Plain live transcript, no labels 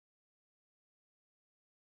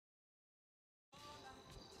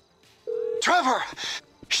Trevor!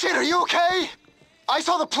 Shit, are you okay? I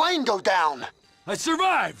saw the plane go down. I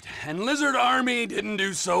survived, and Lizard Army didn't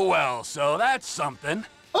do so well, so that's something.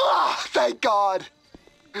 Ah, thank God.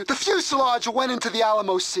 The fuselage went into the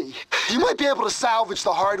Alamo Sea. You might be able to salvage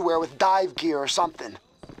the hardware with dive gear or something.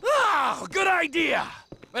 Ah, good idea.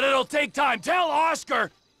 But it'll take time. Tell Oscar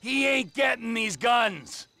he ain't getting these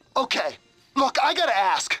guns. Okay, look, I gotta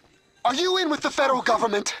ask. Are you in with the federal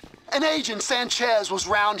government? An agent, Sanchez, was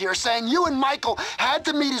round here saying you and Michael had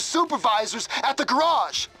to meet his supervisors at the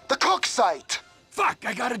garage, the cook site. Fuck,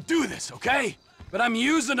 I gotta do this, okay? But I'm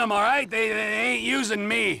using them, all right? They ain't using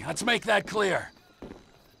me. Let's make that clear.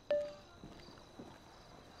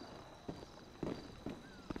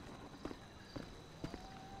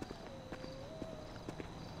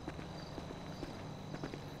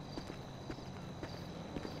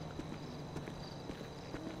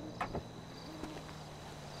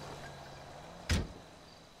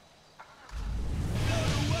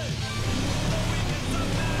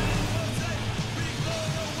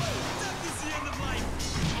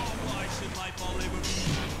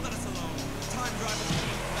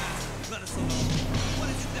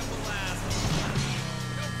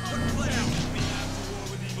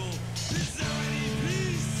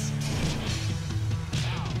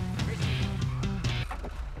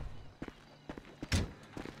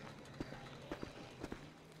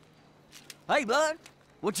 Hey, bud.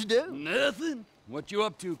 What you do? Nothing. What you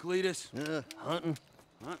up to, Cletus? Hunting.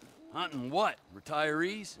 Hunting what?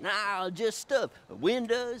 Retirees? Nah, just stuff.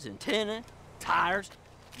 Windows, antenna, tires,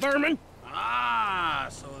 vermin. Ah,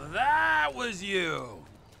 so that was you.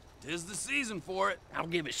 'Tis the season for it. I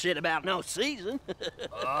don't give a shit about no season.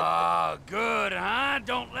 Oh, good, huh?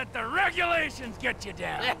 Don't let the regulations get you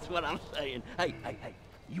down. That's what I'm saying. Hey,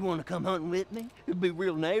 you want to come hunting with me? It'd be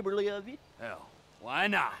real neighborly of you. Hell, why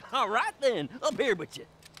not? All right, then. Up here with you.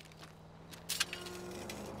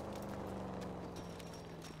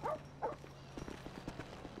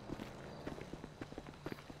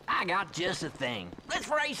 I got just a thing. Let's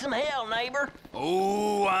raise some hell, neighbor.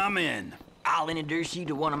 Oh, I'm in. I'll introduce you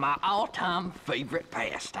to one of my all-time favorite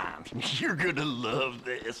pastimes. You're gonna love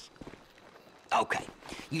this. Okay,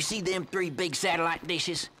 you see them 3 big satellite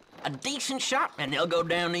dishes? A decent shot, and they'll go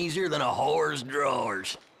down easier than a whore's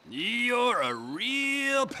drawers. You're a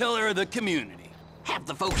real pillar of the community. Half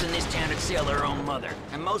the folks in this town would sell their own mother,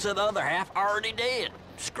 and most of the other half already dead.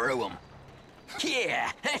 Screw them.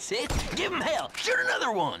 Yeah, that's it. Give them hell. Shoot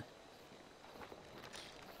another one.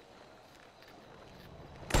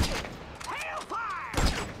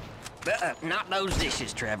 Hellfire! Not those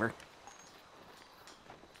dishes, Trevor.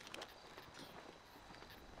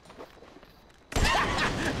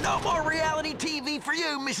 No more reality TV for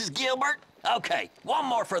you, Mrs. Gilbert. Okay, one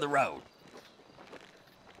more for the road.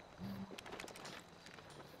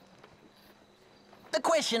 The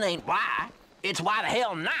question ain't why, it's why the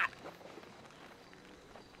hell not.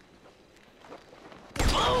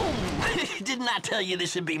 Boom! Didn't I tell you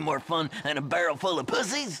this would be more fun than a barrel full of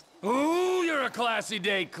pussies? Ooh, you're a classy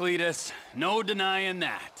date, Cletus. No denying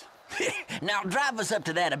that. Now drive us up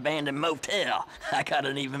to that abandoned motel. I got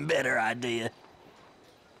an even better idea.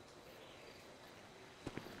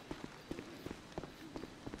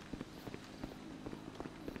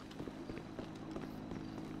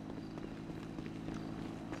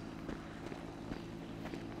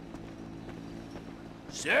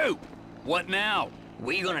 So, what now?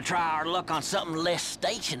 We're gonna try our luck on something less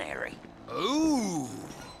stationary. Ooh,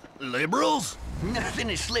 liberals?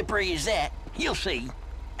 Nothing as slippery as that. You'll see.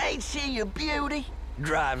 Ain't she a beauty?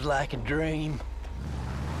 Drives like a dream.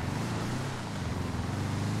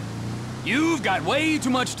 You've got way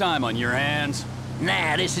too much time on your hands.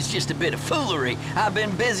 Nah, this is just a bit of foolery. I've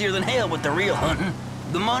been busier than hell with the real hunting.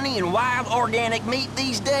 The money in wild organic meat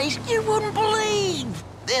these days, you wouldn't believe.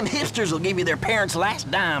 Them hipsters will give you their parents' last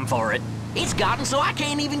dime for it. It's gotten so I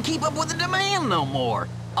can't even keep up with the demand no more.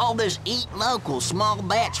 All this eat local, small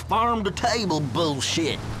batch, farm-to-table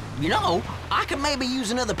bullshit. You know, I could maybe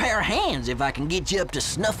use another pair of hands if I can get you up to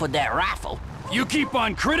snuff with that rifle. You keep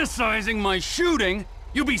on criticizing my shooting,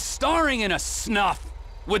 you'll be starring in a snuff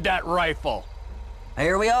with that rifle.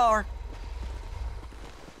 Here we are.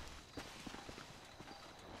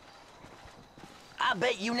 I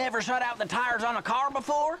bet you never shut out the tires on a car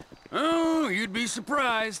before? Oh, you'd be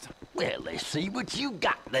surprised. Well, let's see what you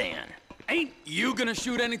got then. Ain't you gonna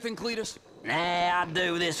shoot anything, Cletus? Nah, I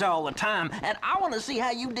do this all the time, and I want to see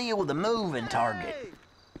how you deal with a moving target.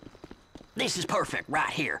 This is perfect right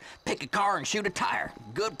here. Pick a car and shoot a tire.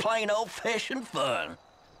 Good plain old-fashioned fun.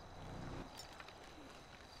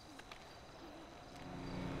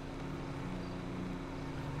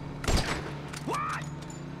 What?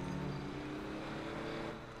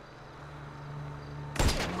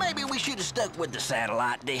 should have stuck with the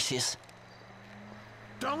satellite dishes.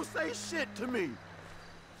 Don't say shit to me.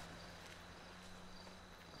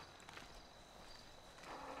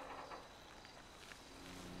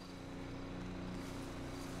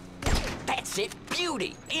 That's it,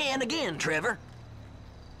 beauty. And again, Trevor.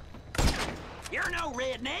 You're no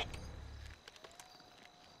redneck.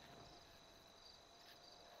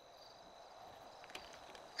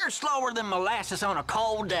 You're slower than molasses on a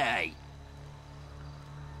cold day.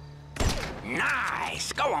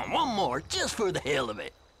 Nice! Go on, one more, just for the hell of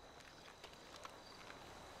it.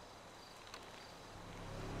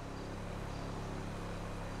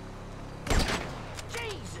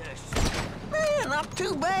 Jesus! Man, not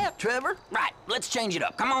too bad, Trevor. Right, let's change it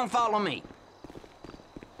up. Come on, follow me.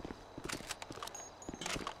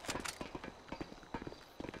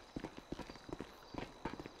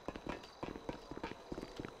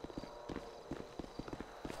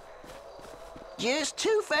 Just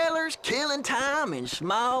two fellers killing time in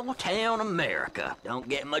small-town America. Don't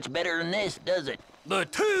get much better than this, does it? The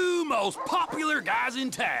two most popular guys in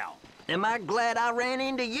town. Am I glad I ran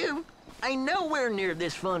into you? Ain't nowhere near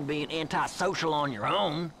this fun being antisocial on your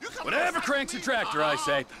own. Whatever cranks a tractor, I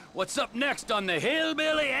say. What's up next on the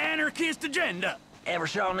hillbilly anarchist agenda? Ever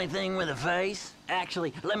shot anything with a face?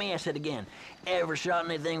 Actually, let me ask it again. Ever shot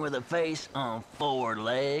anything with a face on 4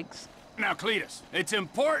 legs? Now, Cletus, it's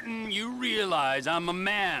important you realize I'm a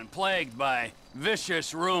man plagued by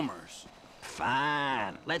vicious rumors.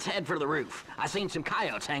 Fine. Let's head for the roof. I seen some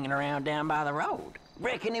coyotes hanging around down by the road.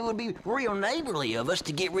 Reckon it would be real neighborly of us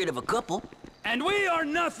to get rid of a couple. And we are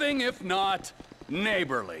nothing if not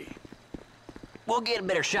neighborly. We'll get a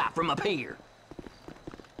better shot from up here.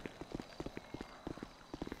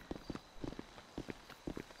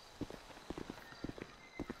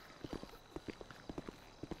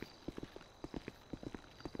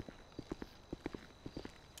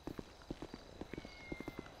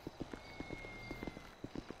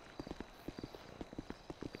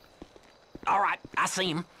 All right, I see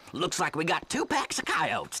him. Looks like we got 2 packs of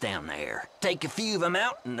coyotes down there. Take a few of them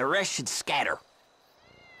out, and the rest should scatter.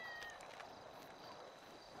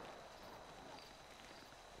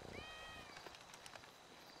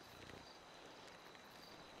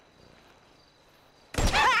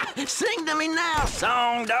 Ha! Sing to me now,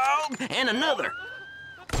 song dog! And another.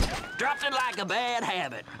 Dropped it like a bad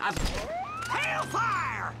habit.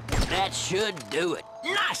 Hellfire! That should do it.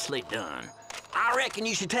 Nicely done. I reckon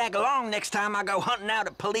you should tag along next time I go hunting out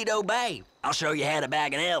at Paleto Bay. I'll show you how to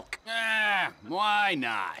bag an elk. Why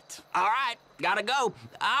not? All right, gotta go.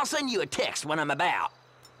 I'll send you a text when I'm about.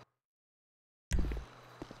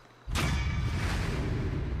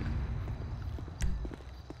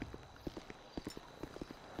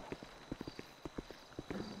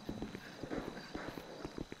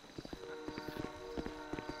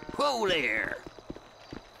 Whoa there.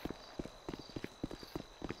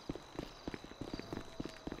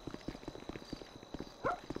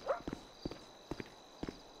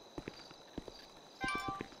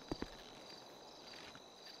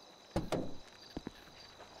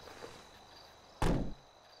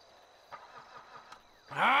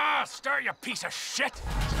 Start, you piece of shit!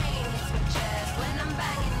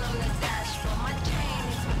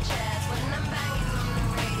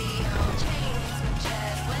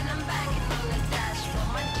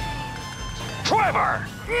 Trevor!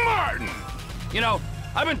 Martin! You know,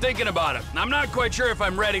 I've been thinking about it. I'm not quite sure if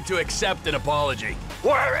I'm ready to accept an apology.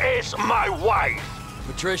 Where is my wife?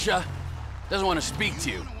 Patricia doesn't want to speak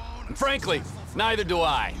to you. And frankly, neither do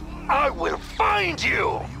I. I will find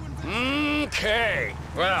you! Okay.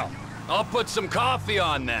 Well, I'll put some coffee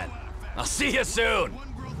on then. I'll see you soon.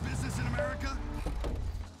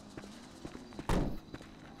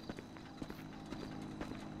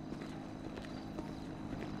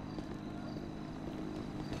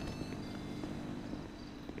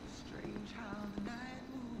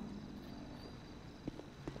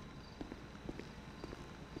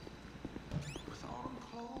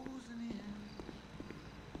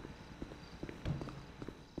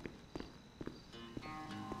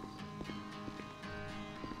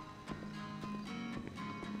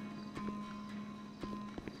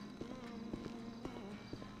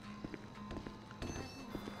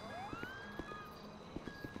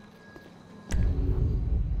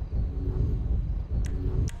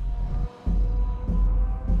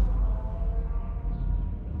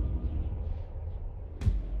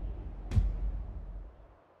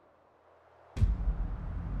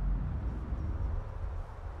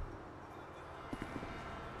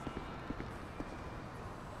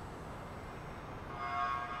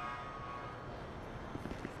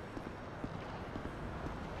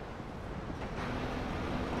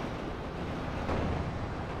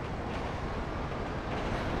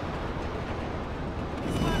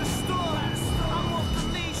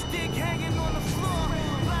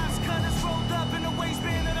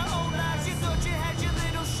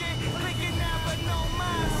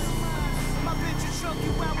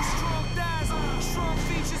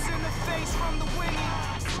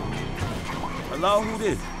 Hello, who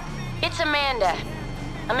this? It's Amanda.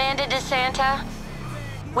 Amanda DeSanta.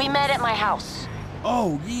 We met at my house.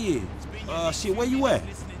 Oh, yeah. Shit, where you at?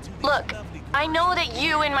 Look, I know that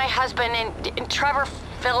you and my husband and Trevor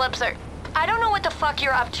Phillips are... I don't know what the fuck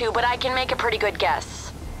you're up to, but I can make a pretty good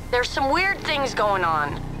guess. There's some weird things going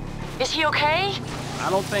on. Is he okay? I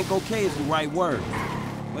don't think okay is the right word.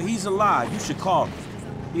 But he's alive. You should call him.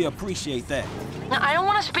 He'll appreciate that. No, I don't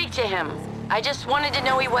want to speak to him. I just wanted to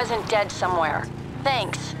know he wasn't dead somewhere.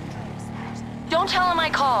 Thanks. Don't tell him I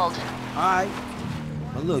called. All right.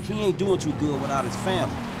 But look, he ain't doing too good without his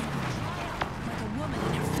family. Like a woman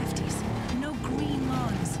in her 50s. No green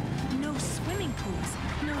lawns, no swimming pools,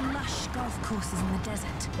 no lush golf courses in the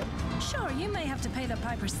desert. Sure, you may have to pay the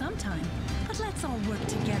piper sometime, but let's all work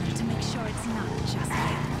together to make sure it's not just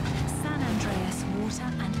you. San Andreas,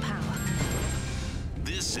 water and power.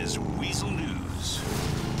 This is Weasel News.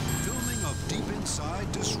 Filming of Deep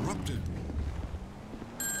Inside disrupted.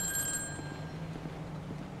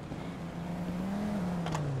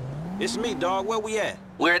 It's me, dog. Where we at?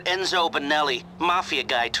 We're at Enzo Bonelli, mafia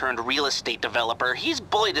guy turned real estate developer. He's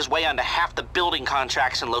bullied his way onto half the building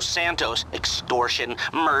contracts in Los Santos. Extortion,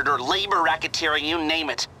 murder, labor racketeering, you name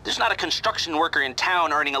it. There's not a construction worker in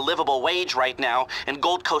town earning a livable wage right now, and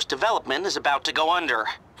Gold Coast Development is about to go under.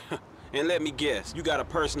 And let me guess, you got a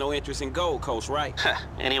personal interest in Gold Coast, right?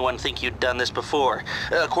 Anyone think you'd done this before?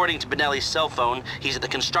 According to Bonelli's cell phone, he's at the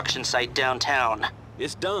construction site downtown.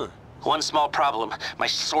 It's done. One small problem. My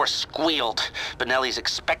source squealed. Bonelli's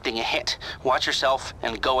expecting a hit. Watch yourself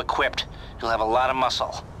and go equipped. You'll have a lot of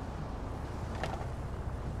muscle.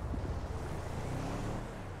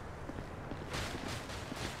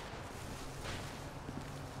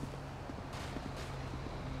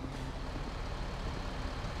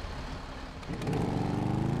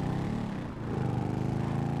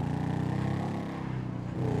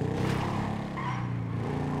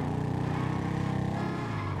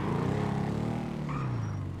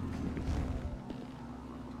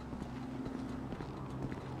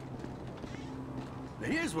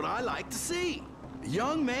 Here's what I like to see. A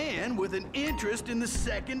young man with an interest in the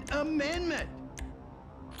Second Amendment.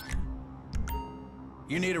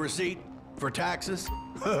 You need a receipt for taxes?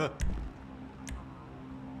 You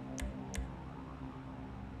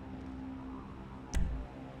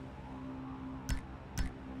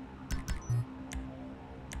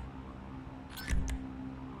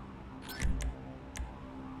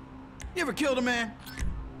ever killed a man?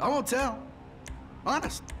 I won't tell.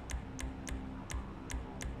 Honest.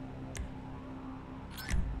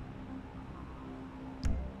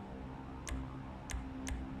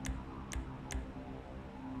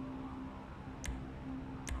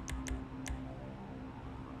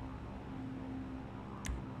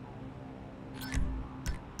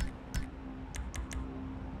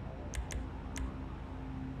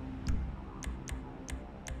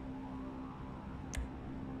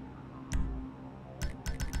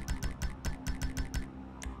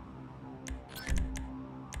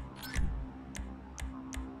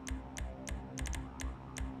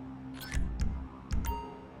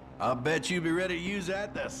 I'll bet you'll be ready to use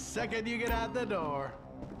that the second you get out the door.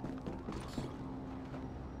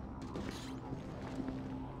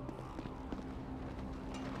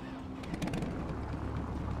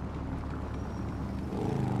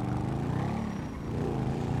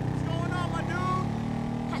 What's going on, my dude?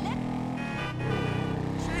 Hello?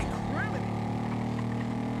 Jake Criminy.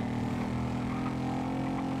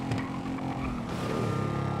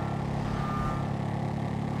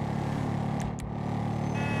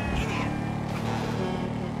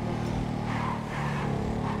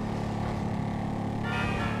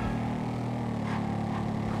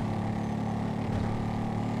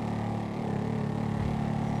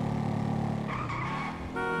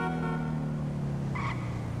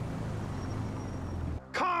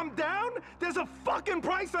 Calm down? There's a fucking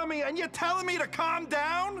price on me, and you're telling me to calm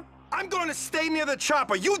down? I'm going to stay near the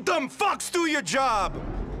chopper. You dumb fucks do your job.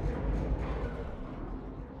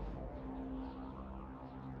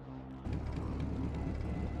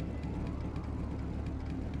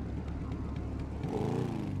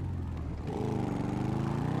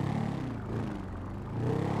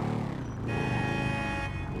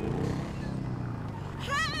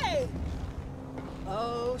 Hey!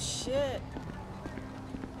 Oh, shit.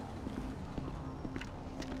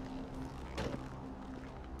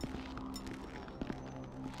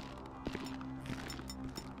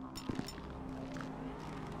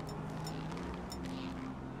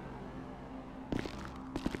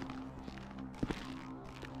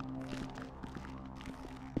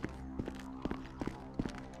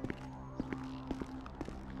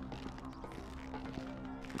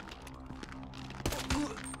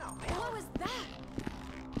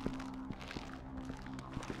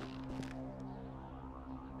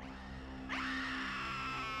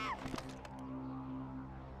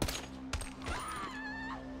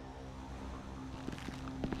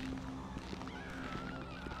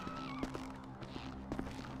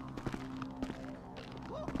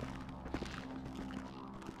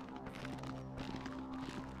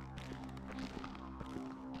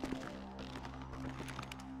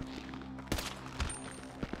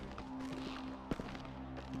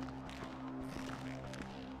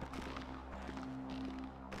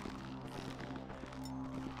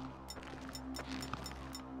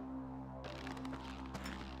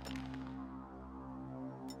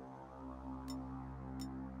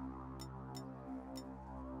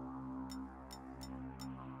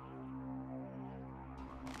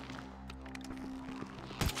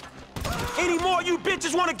 Any more of you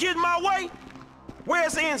bitches wanna get in my way?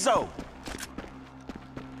 Where's Enzo?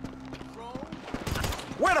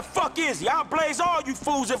 Where the fuck is he? I'll blaze all you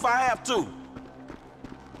fools if I have to.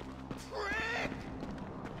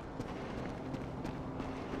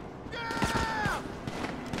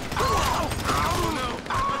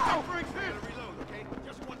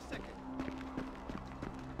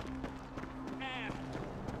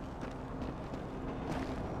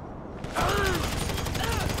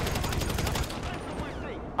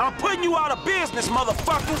 I'm putting you out of business,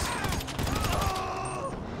 motherfuckers!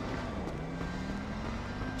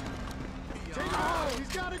 He's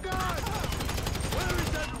got a gun! Where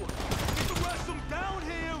is everyone? Get the rest of them down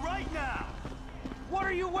here right now! What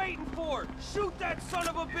are you waiting for? Shoot that son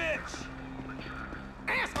of a bitch!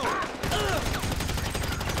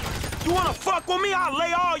 You wanna fuck with me? I'll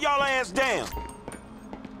lay all y'all ass down.